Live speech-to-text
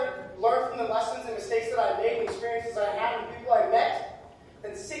mistakes that I made, the experiences I had, and people I met,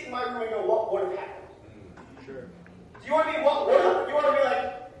 then sit in my room and go, what would have happened? Sure. Do you want to be what would have? Do you want to be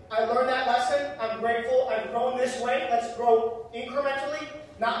like, I learned that lesson, I'm grateful, I've grown this way, let's grow incrementally,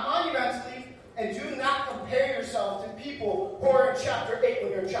 not monumentally, and do not compare yourself to people who are in chapter 8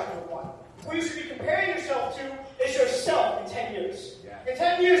 when you're in chapter 1. Who you should be comparing yourself to is yourself in 10 years. Yeah. In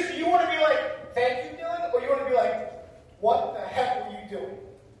 10 years, do you want to be like, thank you, Dylan? Or you want to be like, what the heck were you doing?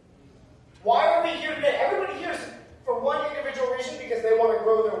 Why are we here today? Everybody here is for one individual reason, because they want to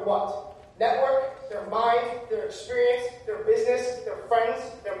grow their what? Network, their mind, their experience, their business, their friends,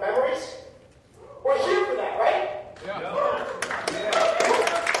 their memories. We're here for that, right? Yeah.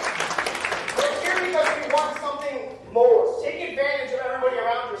 We're here because we want something more. Take advantage of everybody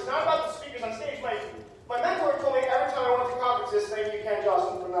around you. It's not about the speakers on stage. My mentor told me every time I went to conferences, thank you, Ken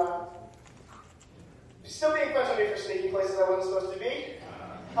Johnson, for that. Still being friends with me for sneaky places I wasn't supposed to be.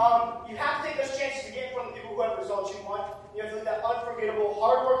 You have to take those chances to get in front of the people who have the results you want. You have to leave that unforgettable,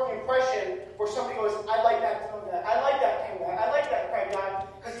 hardworking impression where somebody goes, I like that